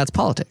house, that's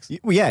politics.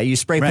 Yeah, you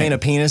spray paint a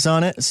penis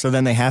on it, so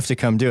then they have to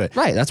come do it.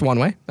 Right, that's one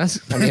way.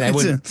 I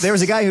wouldn't. There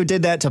was a guy who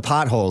did that to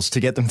potholes to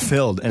get them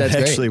filled, and it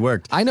actually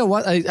worked. I know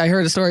what I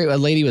heard a story. A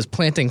lady was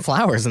planting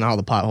flowers in all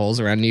the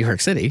potholes around New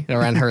York City,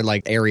 around her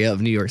like area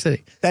of New York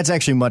City. That's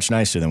actually much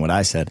nicer than what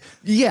I said.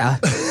 Yeah,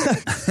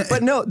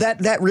 but no,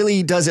 that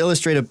really does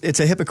illustrate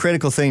it's a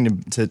hypocritical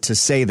thing to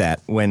say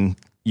that when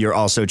you're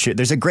also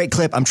there's a great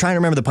clip. I'm trying to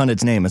remember the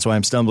pundit's name. That's why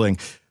I'm stumbling.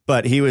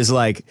 But he was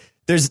like,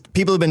 there's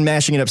people have been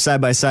mashing it up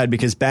side by side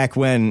because back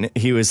when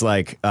he was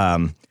like,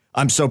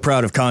 I'm so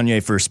proud of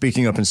Kanye for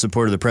speaking up in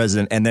support of the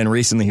president. And then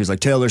recently he was like,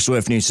 Taylor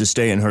Swift needs to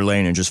stay in her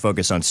lane and just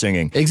focus on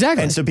singing.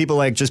 Exactly. And so people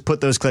like just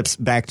put those clips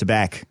back to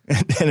back and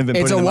have been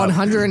it's a putting them up.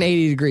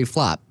 180-degree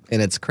flop,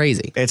 and it's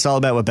crazy. It's all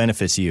about what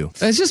benefits you.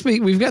 It's just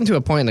we've gotten to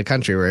a point in the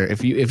country where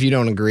if you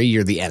don't agree,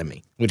 you're the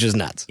enemy, which is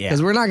nuts.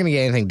 Because we're not going to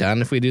get anything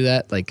done if we do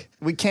that. Like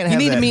we can't. You have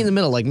need that. to meet in the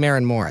middle, like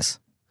Maren Morris,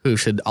 who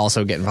should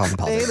also get involved in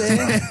politics.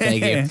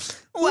 Thank you.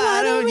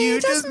 Why don't you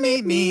just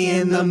meet me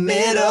in the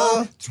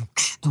middle?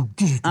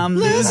 I'm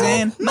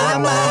losing my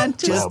mind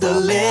just a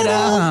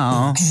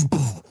little.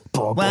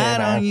 Why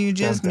don't you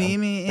just meet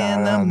me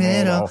in the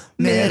middle?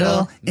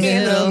 Yeah.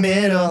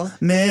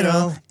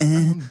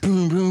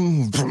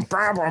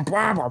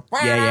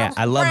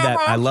 I love that.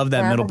 I love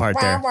that middle part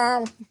there.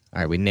 All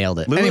right, we nailed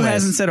it. Lulu Anyways.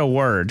 hasn't said a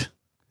word.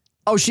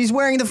 Oh, she's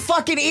wearing the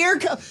fucking ear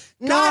cuff.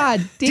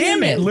 God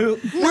damn it, Lou.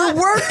 We're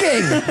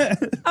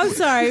working. I'm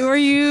sorry. Were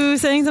you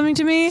saying something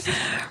to me?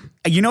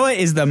 You know what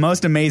is the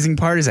most amazing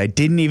part is I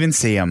didn't even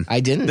see him.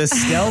 I didn't. The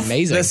stealth,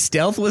 Amazing. The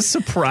stealth was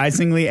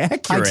surprisingly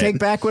accurate. I take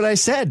back what I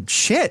said.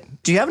 Shit.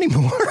 Do you have any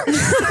more?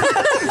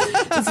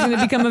 It's going to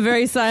become a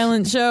very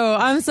silent show.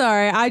 I'm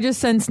sorry. I just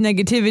sensed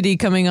negativity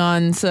coming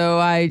on, so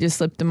I just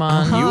slipped them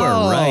on. You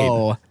are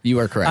right. You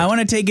are correct. I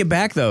want to take it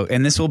back though,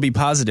 and this will be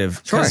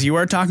positive because you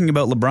are talking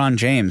about LeBron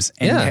James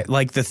and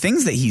like the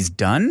things that he's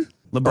done.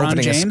 LeBron Opening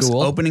a James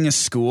school. opening a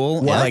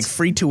school, like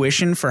free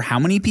tuition for how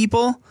many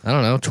people? I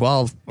don't know,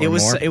 12 or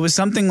more. It was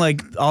something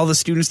like all the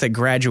students that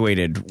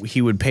graduated,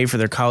 he would pay for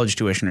their college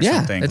tuition or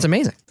something. It's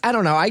amazing. I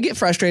don't know. I get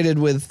frustrated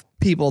with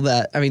people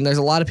that, I mean, there's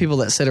a lot of people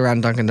that sit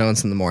around Dunkin'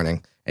 Donuts in the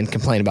morning and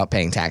complain about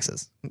paying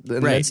taxes.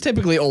 And Right. It's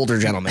typically older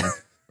gentlemen,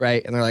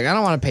 right? And they're like, I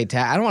don't want to pay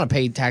I don't want to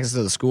pay taxes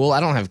to the school.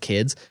 I don't have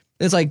kids.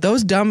 It's like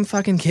those dumb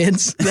fucking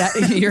kids that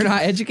you're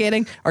not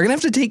educating are going to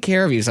have to take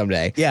care of you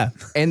someday. Yeah.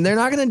 And they're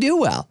not going to do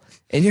well.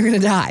 And you're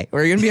going to die or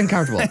you're going to be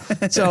uncomfortable.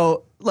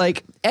 So,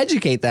 like,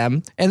 educate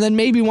them. And then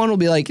maybe one will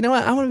be like, you know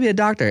what? I want to be a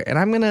doctor and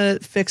I'm going to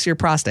fix your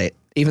prostate,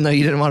 even though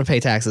you didn't want to pay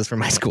taxes for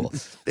my school.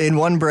 In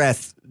one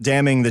breath,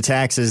 damning the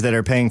taxes that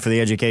are paying for the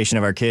education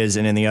of our kids,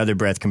 and in the other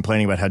breath,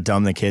 complaining about how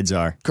dumb the kids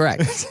are.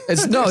 Correct.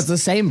 It's the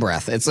same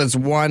breath. It's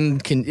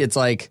it's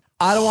like,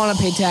 I don't want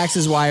to pay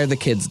taxes. Why are the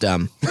kids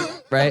dumb?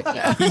 Right?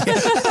 Might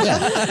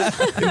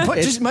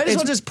as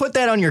well just put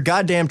that on your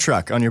goddamn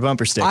truck, on your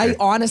bumper sticker. I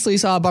honestly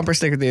saw a bumper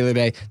sticker the other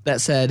day that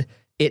said,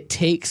 it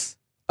takes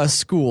a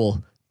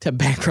school to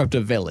bankrupt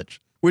a village.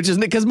 Which is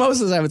because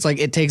most of the time it's like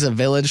it takes a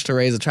village to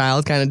raise a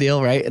child kind of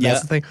deal, right? And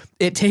that's the thing.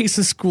 It takes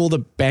a school to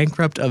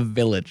bankrupt a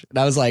village. And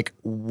I was like,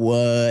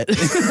 what?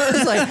 I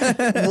was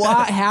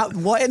like,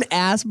 what an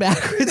ass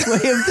backwards way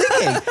of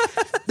thinking.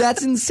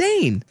 That's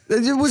insane.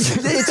 No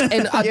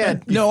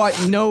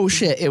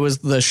shit. It was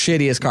the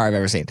shittiest car I've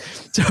ever seen.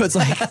 So it's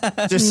like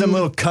just some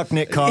little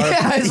cucknick car.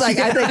 Yeah, it's like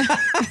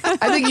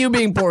I think you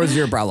being poor is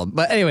your problem.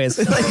 But anyways,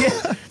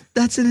 like,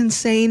 that's an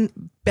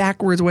insane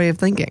backwards way of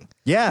thinking.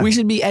 Yeah. We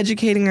should be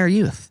educating our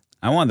youth.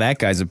 I want that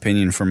guy's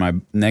opinion for my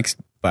next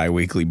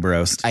bi-weekly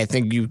broast. I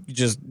think you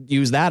just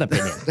use that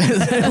opinion.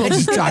 We'll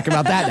just talk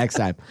about that next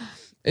time.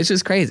 It's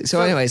just crazy.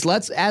 So anyways,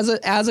 let's, as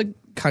a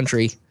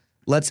country,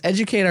 let's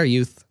educate our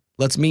youth.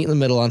 Let's meet in the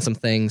middle on some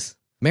things.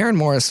 Maren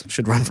Morris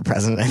should run for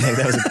president. I think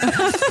that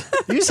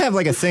was You just have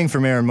like a thing for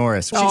Maren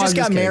Morris. She just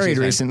got married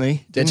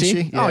recently, didn't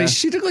she? Yeah. Oh,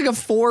 she took like a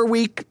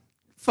 4-week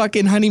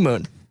fucking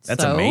honeymoon.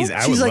 That's amazing.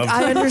 She's like,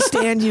 I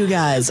understand you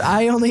guys.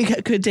 I only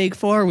could take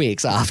 4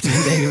 weeks off to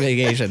take a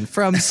vacation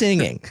from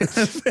singing.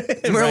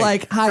 We're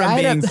like, hi, From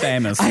I being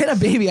famous. I had a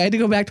baby. I had to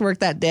go back to work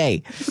that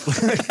day.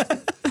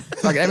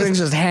 Like everything's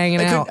just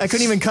hanging out. I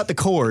couldn't even cut the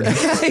cord.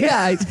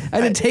 Yeah, I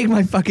had to take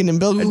my fucking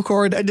umbilical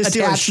cord,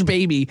 attached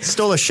baby.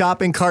 Stole a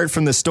shopping cart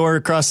from the store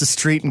across the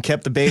street and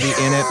kept the baby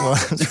in it. While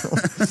I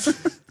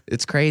was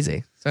It's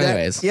crazy. So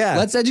anyways, yeah.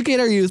 let's educate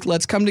our youth.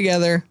 Let's come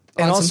together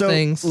and on also some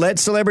things. let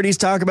celebrities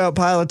talk about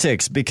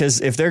politics,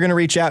 because if they're going to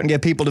reach out and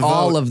get people to vote,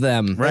 All of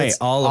them. Right,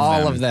 all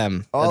of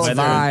them. That's whether,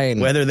 fine.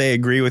 Whether they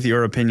agree with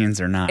your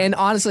opinions or not. And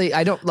honestly,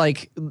 I don't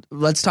like,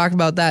 let's talk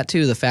about that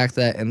too. The fact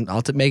that, and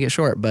I'll make it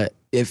short, but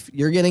if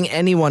you're getting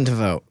anyone to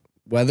vote,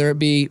 whether it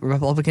be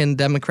Republican,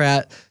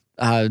 Democrat,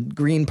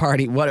 Green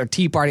Party, or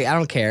Tea Party, I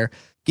don't care.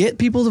 Get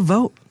people to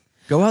vote.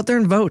 Go out there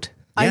and vote.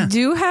 I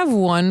do have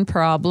one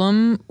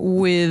problem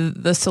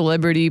with the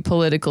celebrity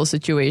political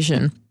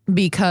situation,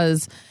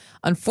 because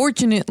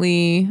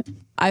unfortunately,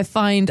 I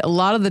find a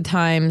lot of the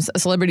times a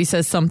celebrity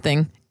says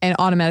something and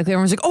automatically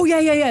everyone's like, oh,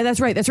 yeah, that's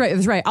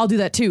right. I'll do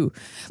that too.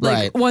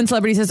 Like one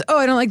celebrity says, oh,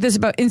 I don't like this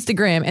about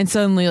Instagram. And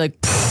suddenly like,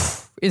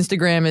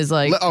 Instagram is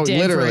like dead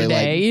literally, for a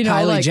day. like you know,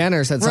 Kylie like,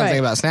 Jenner said something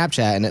about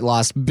Snapchat and it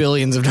lost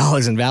billions of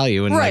dollars in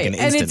value in like an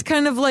instant. And it's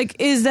kind of like,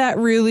 is that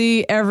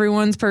really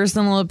everyone's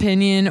personal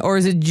opinion, or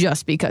is it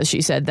just because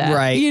she said that?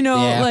 Right. You know,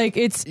 Yeah. like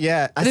it's I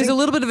there's think- a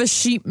little bit of a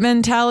sheep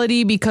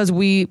mentality because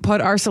we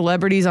put our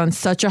celebrities on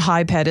such a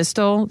high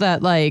pedestal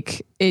that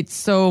like it's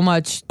so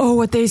much, oh,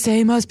 what they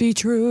say must be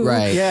true.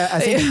 Right. Yeah, I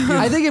think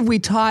I think if we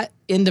taught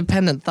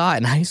independent thought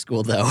in high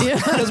school, though,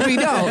 because we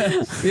don't,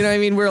 you know what I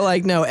mean? We're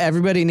like, no,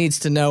 everybody needs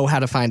to know how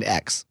to find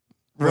X.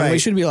 When we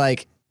should be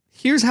like,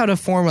 here's how to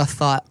form a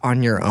thought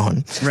on your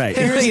own. Right.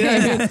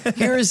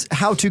 Here's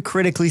how to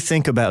critically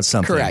think about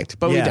something. Correct,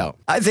 but we don't.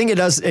 I think it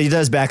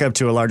does back up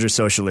to a larger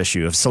social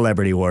issue of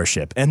celebrity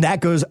worship, and that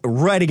goes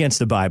right against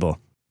the Bible.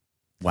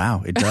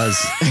 Wow, it does.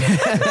 All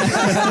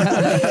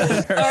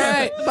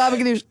right, Baba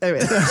Ganoush.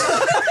 Anyway.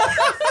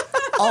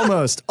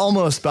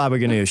 Almost Baba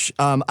Ganoush.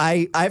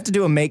 I have to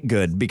do a make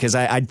good because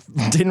I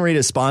didn't read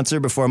a sponsor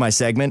before my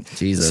segment.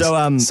 Jesus.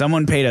 So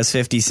Someone paid us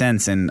 50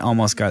 cents and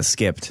almost got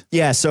skipped.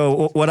 yeah,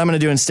 so what I'm going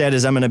to do instead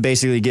is I'm going to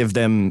basically give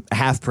them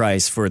half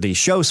price for the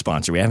show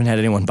sponsor. We haven't had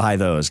anyone buy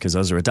those because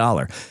those are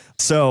 $1.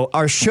 So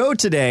our show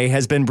today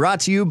has been brought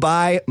to you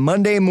by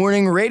Monday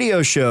morning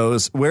radio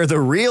shows where the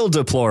real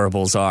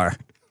deplorables are.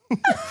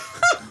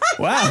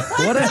 Wow.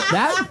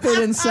 That fit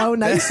in so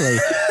nicely.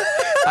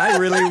 I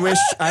really wish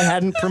I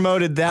hadn't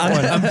promoted that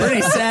one. I'm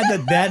pretty sad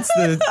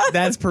that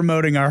that's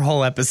promoting our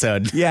whole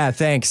episode. Yeah,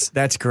 thanks.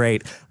 That's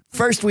great.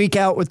 First week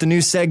out with the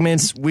new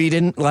segments, we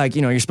didn't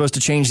you're supposed to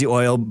change the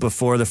oil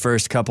before the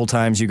first couple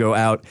times you go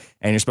out,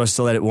 and you're supposed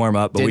to let it warm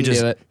up, but we Didn't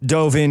just do it.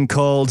 dove in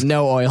cold.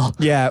 No oil.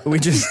 Yeah, we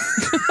just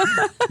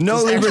no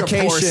Just extra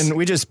lubrication. force.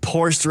 We just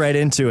forced right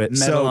into it.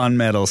 Metal on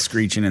metal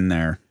screeching in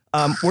there.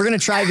 We're going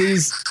to try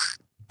these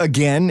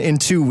again in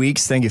 2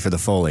 weeks. Thank you for the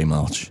Foley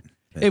mulch.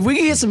 If we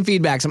could get some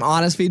feedback, some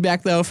honest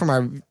feedback, though, from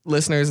our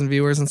listeners and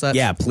viewers and such.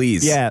 Yeah,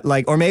 please. Yeah,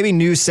 or maybe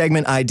new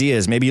segment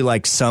ideas. Maybe you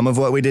like some of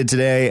what we did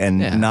today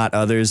and not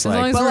others.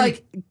 long as But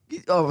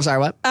we're- sorry,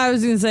 what? I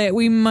was going to say,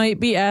 we might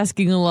be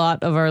asking a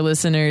lot of our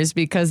listeners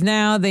because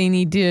now they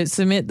need to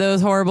submit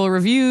those horrible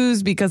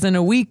reviews because in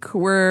a week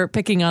we're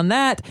picking on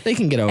that. They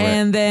can get over it.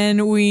 And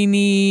then we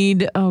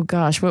need, oh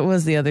gosh, what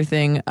was the other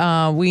thing?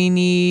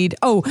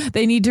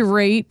 They need to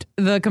rate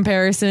the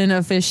comparison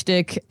of Fish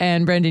Stick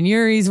and Brendan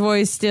Urie's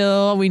voice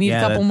still. We need a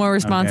couple more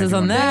responses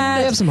on that.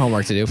 They have some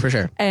homework to do, for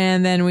sure.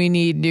 And then we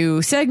need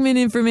new segment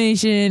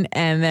information,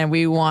 and then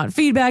we want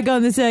feedback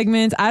on the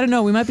segments. I don't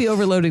know. We might be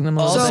overloading them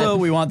a little Also,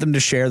 bit. we want them to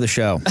share the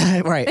show.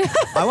 Right.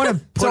 I want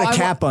to put a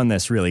cap on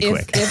this really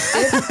quick.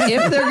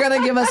 If they're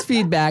going to give us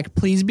feedback,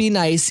 please be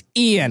nice.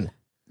 Ian.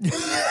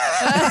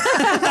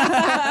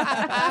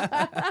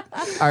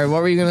 All right,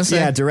 what were you going to say?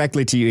 Yeah,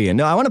 directly to you, Ian.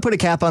 No, I want to put a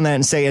cap on that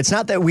and say it's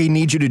not that we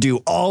need you to do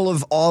all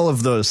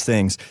of those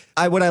things.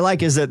 What I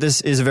like is that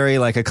this is very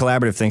like a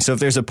collaborative thing. So if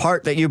there's a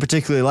part that you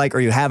particularly like or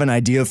you have an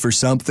idea for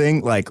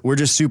something, like we're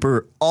just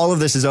all of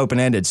this is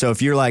open-ended. So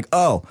if you're like,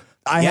 oh,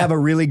 I have a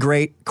really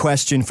great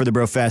question for the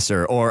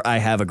professor, or I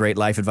have a great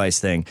life advice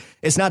thing.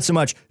 It's not so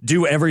much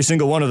do every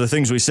single one of the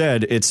things we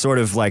said. It's sort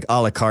of like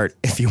a la carte.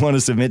 If you want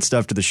to submit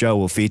stuff to the show,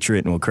 we'll feature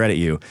it and we'll credit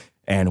you.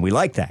 And we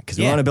like that because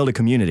we want to build a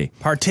community.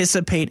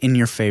 Participate in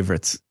your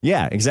favorites.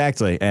 Yeah,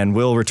 exactly. And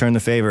we'll return the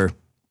favor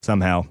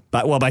somehow.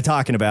 By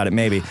talking about it,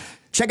 maybe.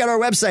 Check out our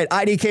website,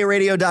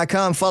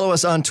 idkradio.com. Follow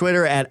us on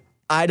Twitter at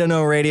I Don't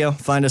Know Radio.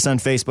 Find us on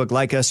Facebook.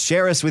 Like us.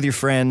 Share us with your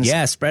friends.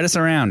 Yeah, spread us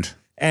around.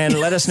 And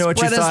let us know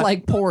what you Spread thought. us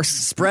like Porsche.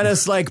 Spread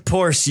us like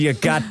Porsche, you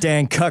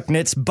goddamn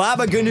cucknuts.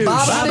 Baba Ganoush.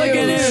 Baba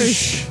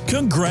Ganoush.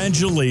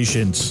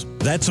 Congratulations.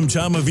 That's some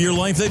time of your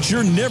life that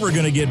you're never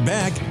going to get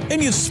back,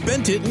 and you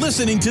spent it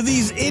listening to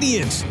these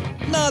idiots.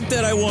 Not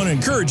that I want to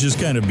encourage this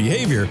kind of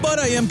behavior, but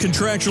I am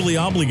contractually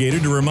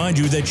obligated to remind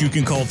you that you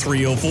can call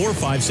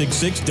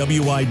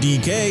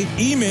 304-566-WIDK,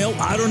 email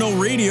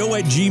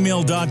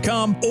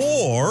IDon'tKnowRadio@gmail.com,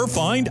 or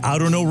find I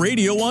Don't Know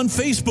Radio on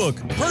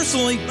Facebook.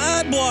 Personally,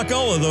 I'd block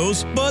all of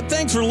those, but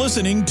thanks for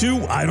listening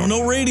to I Don't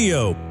Know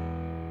Radio.